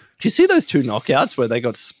 did you see those 2 knockouts where they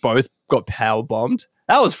both got power bombed?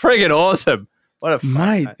 That was friggin' awesome. What a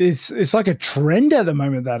fight, mate. It's like a trend at the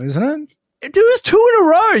moment, that, isn't it? It was 2 in a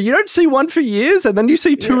row. You don't see one for years, and then you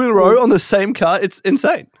see 2 in a row on the same card. It's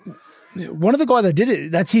insane. One of the guys that did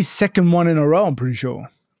it, that's his second one in a row, I'm pretty sure.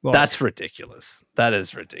 Like, that's ridiculous. That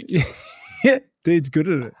is ridiculous. Yeah, dude's good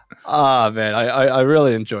at it. Man, I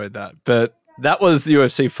really enjoyed that. But that was the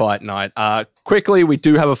UFC Fight Night. Quickly, we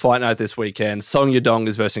do have a fight night this weekend. Song Yadong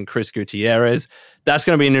is versus Chris Gutierrez. That's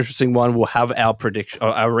going to be an interesting one. We'll have our prediction,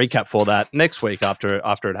 our recap for that next week after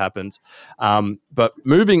it happens. But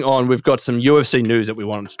moving on, we've got some UFC news that we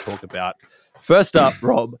wanted to talk about. First up,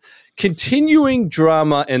 Rob, continuing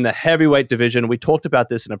drama in the heavyweight division. We talked about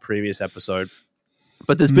this in a previous episode,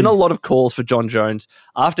 but there's been a lot of calls for Jon Jones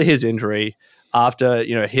after his injury, after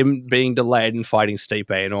him being delayed and fighting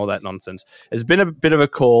Stipe and all that nonsense. There's been a bit of a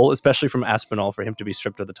call, especially from Aspinall, for him to be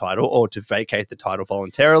stripped of the title or to vacate the title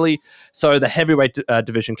voluntarily, so the heavyweight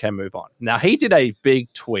division can move on. Now, he did a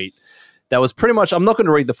big tweet that was pretty much, I'm not going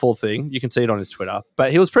to read the full thing, you can see it on his Twitter,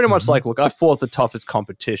 but he was pretty much like, look, I fought the toughest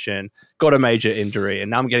competition, got a major injury,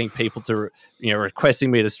 and now I'm getting people to, requesting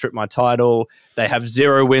me to strip my title. They have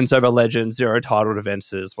 0 wins over legends, 0 title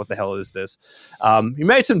defenses. What the hell is this? He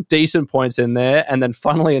made some decent points in there, and then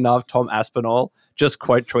funnily enough, Tom Aspinall just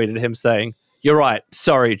quote tweeted him saying, "You're right,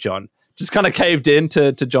 sorry, John." Just kind of caved in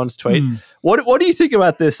to John's tweet. What do you think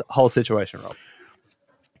about this whole situation, Rob?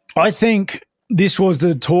 I think this was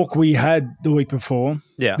the talk we had the week before.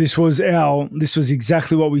 Yeah. This was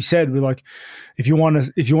exactly what we said. We're like, if you want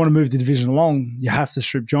to move the division along, you have to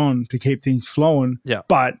strip John to keep things flowing. Yeah.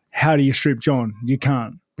 But how do you strip John? You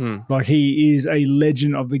can't. Like, he is a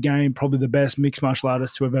legend of the game, probably the best mixed martial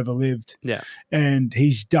artist to have ever lived. Yeah. And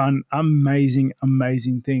he's done amazing,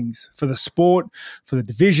 amazing things for the sport, for the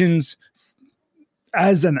divisions.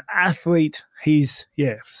 As an athlete, he's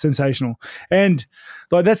sensational. And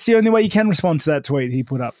like, that's the only way you can respond to that tweet he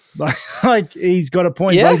put up. Like he's got a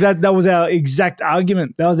point. Yeah. Like that was our exact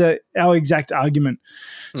argument. That was our exact argument.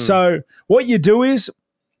 So what you do is,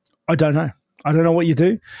 I don't know. I don't know what you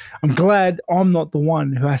do. I'm glad I'm not the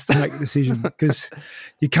one who has to make the decision, because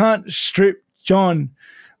you can't strip John,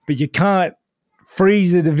 but you can't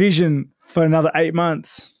freeze the division for another 8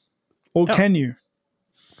 months. Or can you?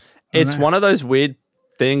 It's one of those weird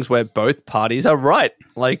things where both parties are right.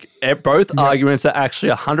 Like, both arguments are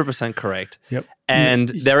actually 100% correct. Yep. And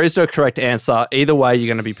there is no correct answer. Either way, you're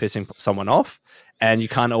going to be pissing someone off, and you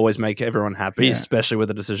can't always make everyone happy, especially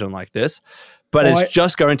with a decision like this. But it's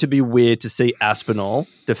just going to be weird to see Aspinall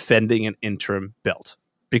defending an interim belt,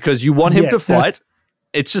 because you want him to fight.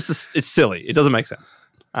 It's just it's silly. It doesn't make sense.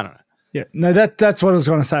 I don't know. Yeah, no, that's what I was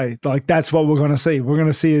going to say. Like, that's what we're going to see. We're going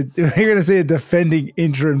to see a defending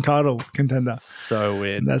interim title contender. So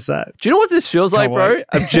weird. And that's that. Do you know what this feels like, bro?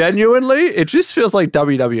 Genuinely, it just feels like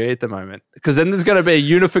WWE at the moment, because then there's going to be a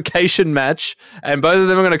unification match, and both of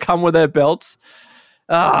them are going to come with their belts.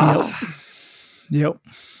 Yep.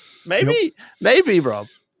 Maybe, Rob.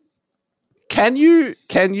 Can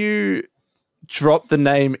you drop the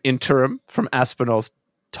name interim from Aspinall's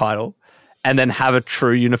title and then have a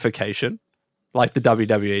true unification like the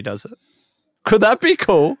WWE does it? Could that be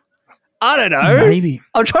cool? I don't know. Maybe.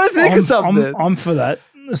 I'm trying to think of something. I'm for that.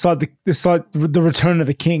 It's like the return of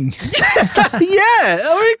the king. I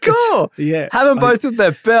mean, cool. Have them both with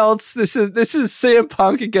their belts. This is CM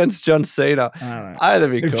Punk against John Cena. That'd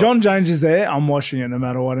be cool. If Jon Jones is there, I'm watching it no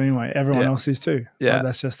matter what anyway. Everyone else is too. Yeah. Like,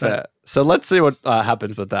 that's just that. Yeah. So let's see what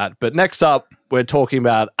happens with that. But next up, we're talking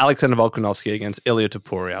about Alexander Volkanovski against Ilia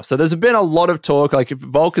Topuria. So there's been a lot of talk. Like,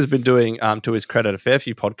 Volk has been doing, to his credit, a fair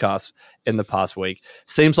few podcasts in the past week.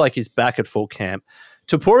 Seems like he's back at full camp.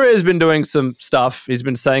 Topuria has been doing some stuff. He's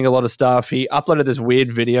been saying a lot of stuff. He uploaded this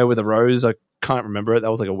weird video with a rose. I can't remember it.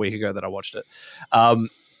 That was like a week ago that I watched it.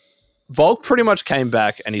 Volk pretty much came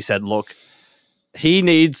back and he said, look, he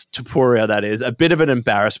needs Topuria, that is, a bit of an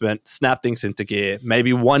embarrassment, snap things into gear.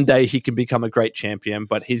 Maybe one day he can become a great champion,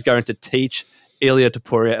 but he's going to teach Ilia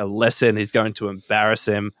Topuria a lesson. He's going to embarrass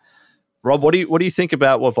him. Rob, what do you think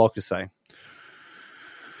about what Volk is saying?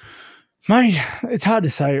 Mate, it's hard to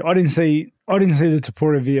say. I didn't see the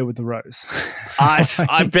Topuria video with the rose.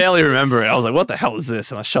 I barely remember it. I was like, what the hell is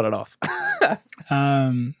this? And I shut it off.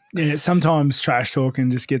 Yeah, sometimes trash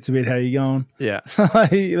talking just gets a bit, how you going? Yeah.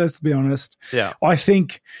 Let's be honest. Yeah. I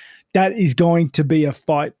think that is going to be a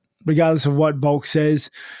fight, regardless of what Volk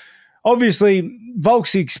says. Obviously,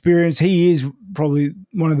 Volk's experience, he is probably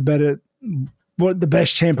one of the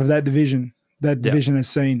best champ of that division has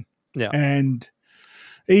seen. Yeah. And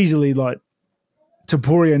easily, like,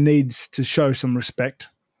 Topuria needs to show some respect,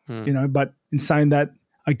 but in saying that,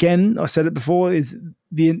 again, I said it before,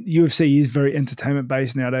 the UFC is very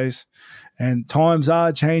entertainment-based nowadays, and times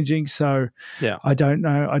are changing, so yeah. I don't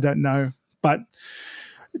know. But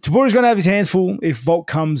Topuria's going to have his hands full if Volk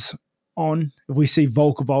comes on, if we see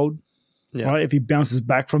Volk of old, right? If he bounces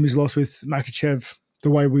back from his loss with Makhachev the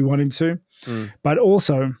way we want him to. But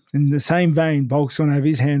also, in the same vein, Volk's going to have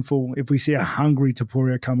his handful if we see a hungry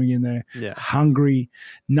Topuria coming in there. Yeah. Hungry,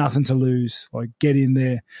 nothing to lose. Like, get in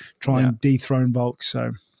there, try and dethrone Volk.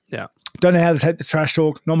 So, yeah. Don't know how to take the trash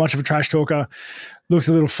talk. Not much of a trash talker. Looks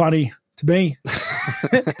a little funny to me.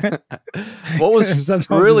 What was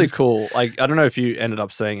really cool, like, I don't know if you ended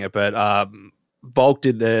up seeing it, but Volk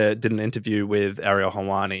did an interview with Ariel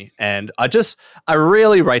Helwani, and I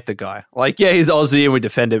really rate the guy. Like, yeah, he's Aussie and we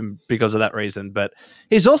defend him because of that reason, but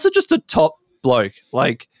he's also just a top bloke.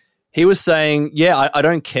 Like, he was saying, yeah, I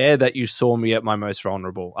don't care that you saw me at my most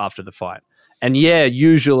vulnerable after the fight. And yeah,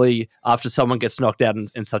 usually after someone gets knocked out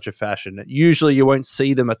in such a fashion, usually you won't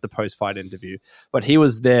see them at the post-fight interview. But he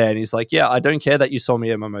was there and he's like, yeah, I don't care that you saw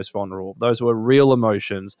me at my most vulnerable. Those were real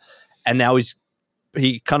emotions. And now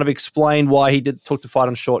he kind of explained why he took the fight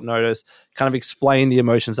on short notice, kind of explained the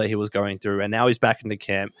emotions that he was going through, and now he's back in the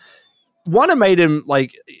camp. One, it made him,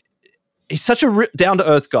 like, he's such a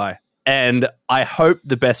down-to-earth guy, and I hope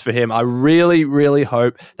the best for him. I really, really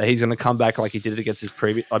hope that he's going to come back like he did against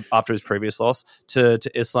after his previous loss to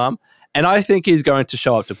Islam, and I think he's going to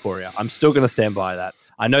show up to Topuria. I'm still going to stand by that.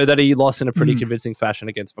 I know that he lost in a pretty convincing fashion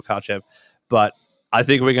against Makhachev, but I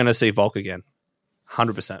think we're going to see Volk again.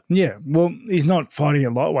 100%. Yeah, well, he's not fighting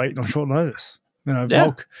at lightweight on short notice.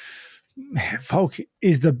 Volk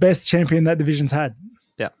is the best champion that division's had.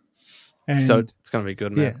 Yeah, and so it's going to be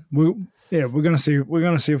good, man. Yeah, we're going to see a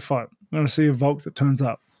fight. We're going to see a Volk that turns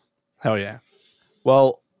up. Hell yeah!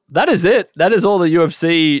 Well, that is it. That is all the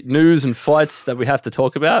UFC news and fights that we have to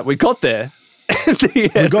talk about. We got there. We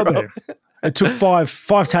got there. It took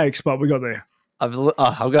five takes, but we got there. I'm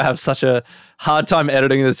going to have such a hard time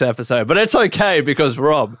editing this episode, but it's okay because,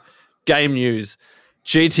 Rob, game news,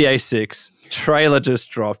 GTA 6 trailer just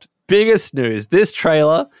dropped. Biggest news, this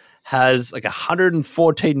trailer has like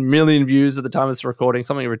 114 million views at the time of this recording,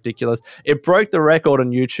 something ridiculous. It broke the record on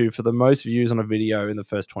YouTube for the most views on a video in the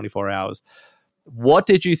first 24 hours. What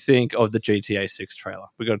did you think of the GTA 6 trailer?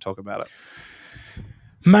 We're going to talk about it.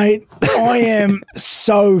 Mate, I am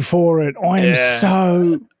so for it. I am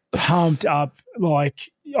so pumped up. Like,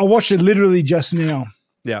 I watched it literally just now.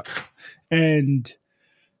 Yeah. And,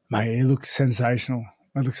 mate, it looks sensational.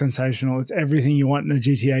 It's everything you want in a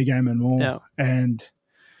GTA game and more. Yeah. And,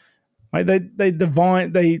 mate, they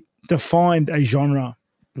defined a genre.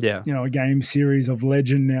 Yeah. You know, a game series of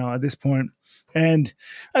legend now at this point. And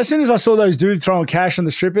as soon as I saw those dudes throwing cash on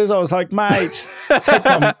the strippers, I was like, mate,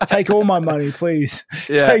 take all my money, please.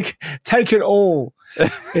 Yeah. Take it all.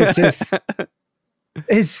 It's just...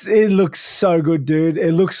 It looks so good, dude.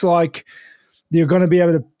 It looks like you're going to be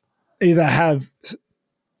able to either have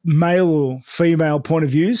male or female point of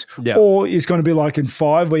views, or it's going to be like in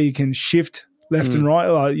 5 where you can shift left and right.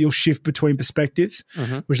 Like, you'll shift between perspectives,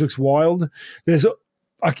 which looks wild.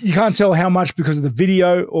 You can't tell how much because of the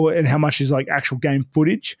video and how much is like actual game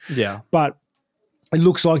footage. Yeah, but it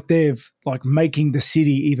looks like they've like making the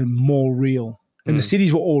city even more real, and the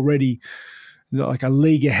cities were already like a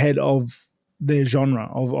league ahead of their genre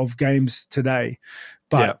of games today,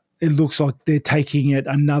 but it looks like they're taking it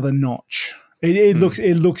another notch. It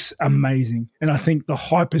looks amazing, and I think the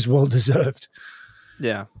hype is well deserved.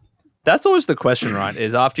 Yeah, that's always the question, right?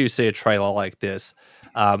 Is after you see a trailer like this,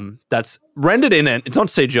 that's rendered it's not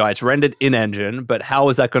CGI, it's rendered in engine, but how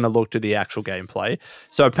is that going to look to the actual gameplay?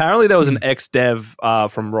 So apparently there was an ex-dev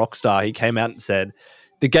from Rockstar. He came out and said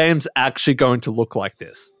the game's actually going to look like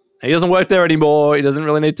this. He doesn't work there anymore. He doesn't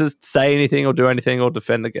really need to say anything or do anything or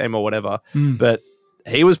defend the game or whatever. But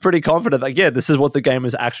he was pretty confident that, this is what the game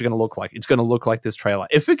is actually going to look like. It's going to look like this trailer.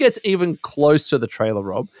 If it gets even close to the trailer,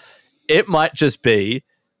 Rob, it might just be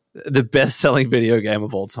the best-selling video game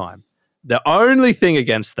of all time. The only thing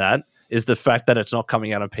against that is the fact that it's not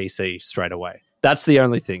coming out on PC straight away. That's the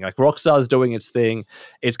only thing. Like Rockstar's doing its thing.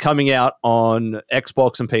 It's coming out on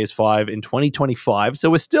Xbox and PS5 in 2025. So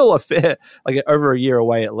we're still over a year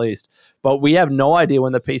away at least. But we have no idea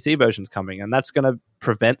when the PC version's coming. And that's going to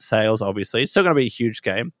prevent sales, obviously. It's still going to be a huge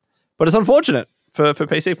game. But it's unfortunate for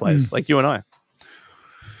PC players like you and I.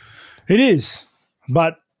 It is.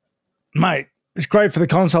 But, mate, it's great for the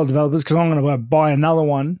console developers because I'm going to buy another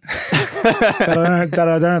one that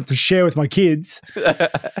I don't have to share with my kids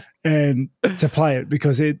and to play it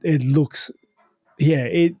because it looks,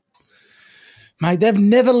 mate, they've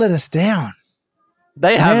never let us down.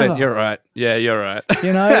 They haven't. You're right. Yeah, you're right.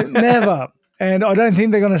 Never. And I don't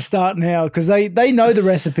think they're going to start now because they know the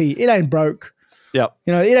recipe. It ain't broke. Yep.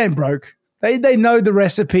 It ain't broke. They know the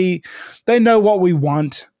recipe. They know what we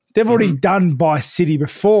want. They've already done Vice City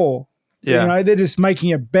before. Yeah. They're just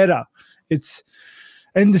making it better.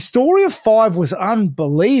 And the story of 5 was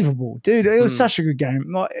unbelievable, dude. It was such a good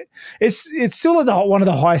game. It's still one of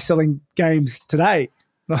the highest selling games today.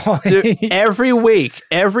 Dude, every week,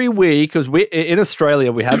 because in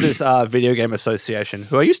Australia we have this video game association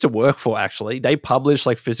who I used to work for. Actually, they publish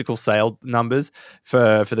like physical sale numbers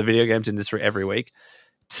for the video games industry every week.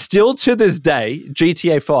 Still to this day,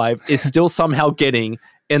 GTA 5 is still somehow getting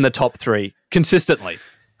in the top 3 consistently.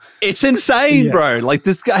 It's insane, bro. Like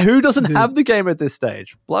this guy, who doesn't have the game at this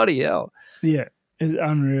stage? Bloody hell. Yeah, it's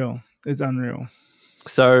unreal. It's unreal.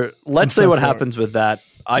 So let's see what happens with that.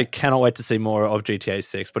 I cannot wait to see more of GTA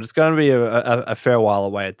 6, but it's going to be a fair while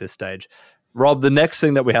away at this stage. Rob, the next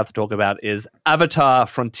thing that we have to talk about is Avatar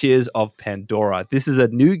Frontiers of Pandora. This is a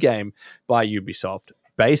new game by Ubisoft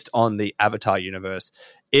based on the Avatar universe.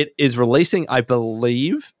 It is releasing, I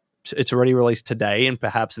believe, it's already released today and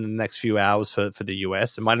perhaps in the next few hours for the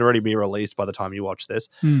US. It might already be released by the time you watch this.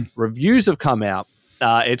 Reviews have come out.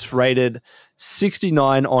 It's rated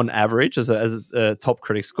 69 on average as a top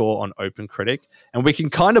critic score on OpenCritic. And we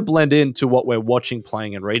can kind of blend into what we're watching,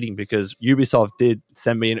 playing, and reading because Ubisoft did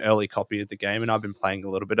send me an early copy of the game and I've been playing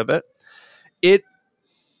a little bit of it. It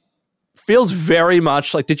feels very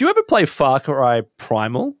much like... Did you ever play Far Cry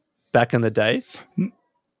Primal back in the day?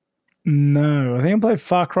 No, I think I played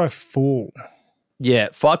Far Cry 4. Yeah,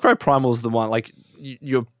 Far Cry Primal is the one, like,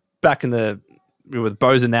 you're back in with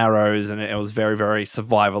bows and arrows, and it was very, very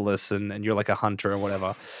survivalist, and you're like a hunter or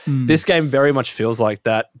whatever. This game very much feels like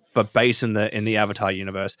that, but based in the Avatar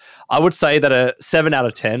universe. I would say that a 7 out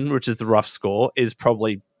of 10, which is the rough score, is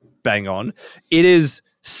probably bang on. It is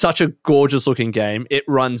such a gorgeous looking game. It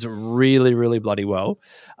runs really, really bloody well.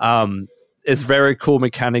 It's very cool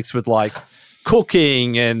mechanics with like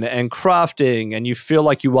cooking and crafting, and you feel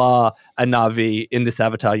like you are a Na'vi in this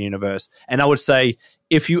Avatar universe. And I would say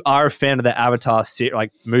if you are a fan of the Avatar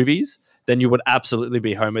movies, then you would absolutely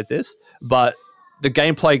be home at this. But the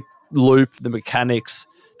gameplay loop, the mechanics,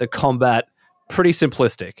 the combat, pretty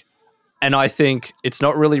simplistic. And I think it's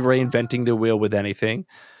not really reinventing the wheel with anything.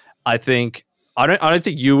 I don't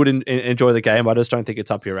think you would enjoy the game. I just don't think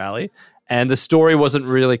it's up your alley. And the story wasn't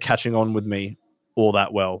really catching on with me all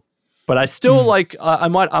that well. But I still I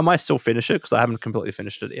might still finish it because I haven't completely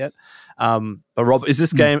finished it yet. But Rob, is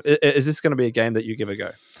this going to be a game that you give a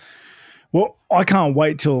go? Well, I can't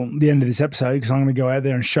wait till the end of this episode because I'm going to go out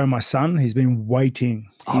there and show my son. He's been waiting.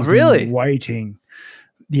 He's been waiting.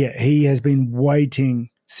 Yeah, he has been waiting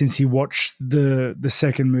since he watched the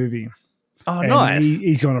second movie. Oh, and nice.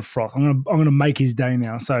 He's on a froth. I'm going to make his day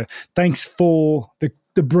now. So thanks for the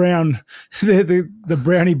brownie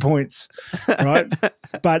points, right?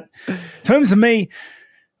 But in terms of me,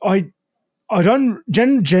 I don't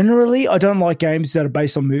generally I don't like games that are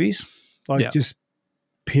based on movies, just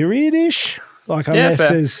period-ish. Like unless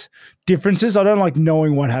there's differences, I don't like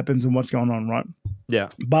knowing what happens and what's going on, right? Yeah.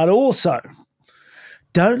 But also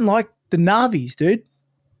don't like the Na'vis, dude.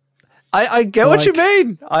 I get what you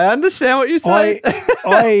mean. I understand what you're saying.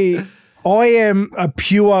 I am a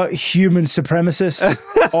pure human supremacist.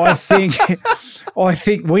 I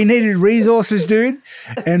think we needed resources, dude,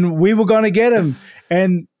 and we were going to get them.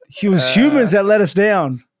 And it was humans that let us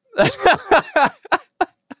down.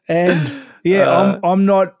 And I'm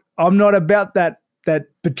not about that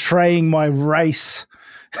betraying my race.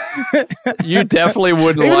 You definitely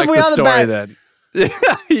wouldn't like the story then.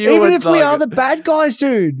 Even if we are the bad guys,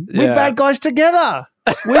 dude, we're bad guys together.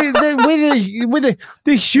 We're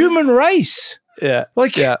the human race. Yeah.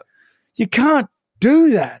 You can't do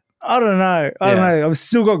that. I don't know. I've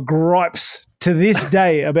still got gripes to this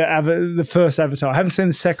day about the first Avatar. I haven't seen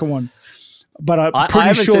the second one. but I'm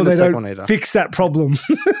pretty sure they don't fix that problem.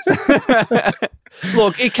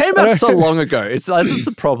 Look, it came out so long ago. That's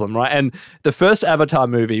the problem, right? And the first Avatar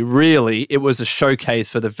movie, really, it was a showcase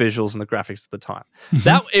for the visuals and the graphics at the time.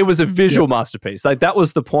 It was a visual masterpiece. Like, that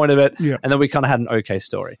was the point of it. Yeah. And then we kind of had an okay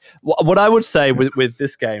story. What I would say with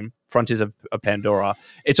this game, Frontiers of Pandora,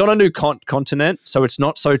 it's on a new continent, so it's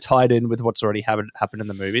not so tied in with what's already happened in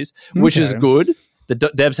the movies, which is good. The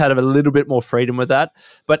devs had a little bit more freedom with that.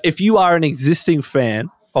 But if you are an existing fan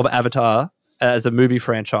of Avatar as a movie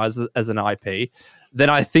franchise, as an IP, then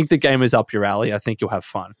I think the game is up your alley. I think you'll have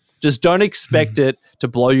fun. Just don't expect it to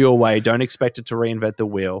blow you away. Don't expect it to reinvent the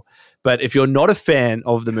wheel. But if you're not a fan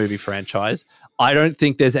of the movie franchise, I don't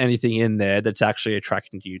think there's anything in there that's actually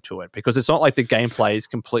attracting you to it, because it's not like the gameplay is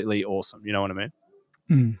completely awesome. You know what I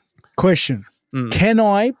mean? Question. Can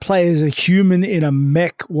I play as a human in a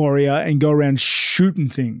mech warrior and go around shooting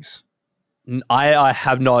things? I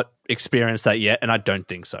have not experienced that yet, and I don't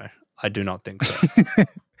think so. I do not think so.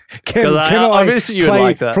 Can I obviously you would play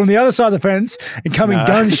like that from the other side of the fence and come in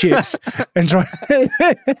gunships and try?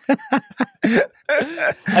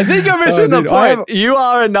 I think you're missing the point. You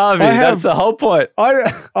are a Na'vi. That's the whole point.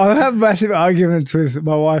 I have massive arguments with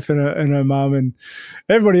my wife and her mum and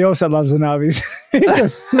everybody else that loves the Na'vis.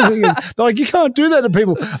 They're like, you can't do that to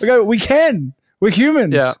people. I go, we can. We're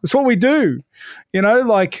humans. Yeah. That's what we do. You know,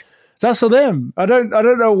 like, it's us or them. I don't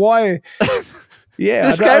know why. Yeah,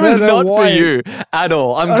 this game is not for you at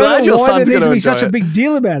all. I'm glad your son's going to enjoy it. There needs to be such a big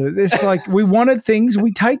deal about it. It's like, we wanted things,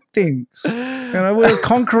 we take things. You know, we're a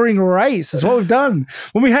conquering race. That's what we've done.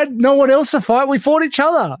 When we had no one else to fight, we fought each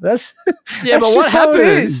other. That's but what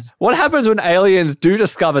happens? What happens when aliens do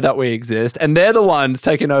discover that we exist, and they're the ones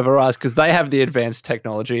taking over us because they have the advanced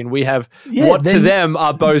technology, and we have to them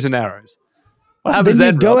are bows and arrows. What happens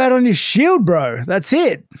then? You go out on your shield, bro. That's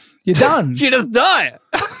it. You're done. You just die.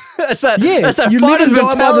 That's that fighter's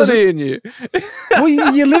mentality in you. Well,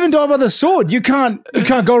 you live and die by the sword. You can't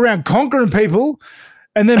go around conquering people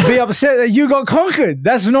and then be upset that you got conquered.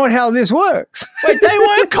 That's not how this works. Wait, they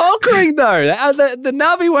weren't conquering though. The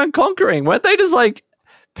Na'vi weren't conquering. Weren't they just like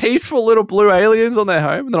peaceful little blue aliens on their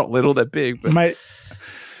home? They're not little, they're big. But... Mate,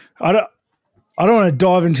 I don't want to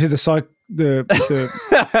dive into the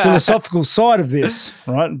philosophical side of this,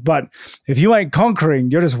 right? But if you ain't conquering,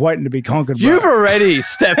 you're just waiting to be conquered. Bro. You've already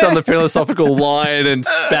stepped on the philosophical line and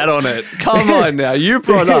spat on it. Come on now, you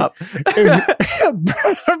brought up.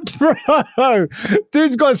 Bro,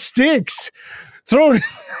 dude's got sticks.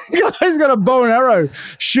 Guy's got a bow and arrow,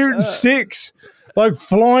 shooting sticks, like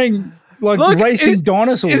flying. Like racing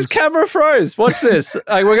dinosaurs. His camera froze. Watch this.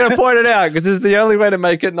 We're going to point it out because this is the only way to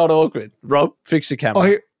make it not awkward. Rob, fix your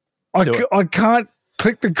camera. I can't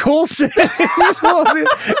click the call settings while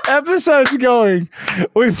the episode's going.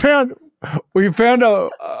 We found a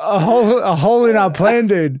hole in our plan,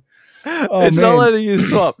 dude. It's not letting you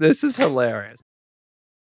swap. This is hilarious.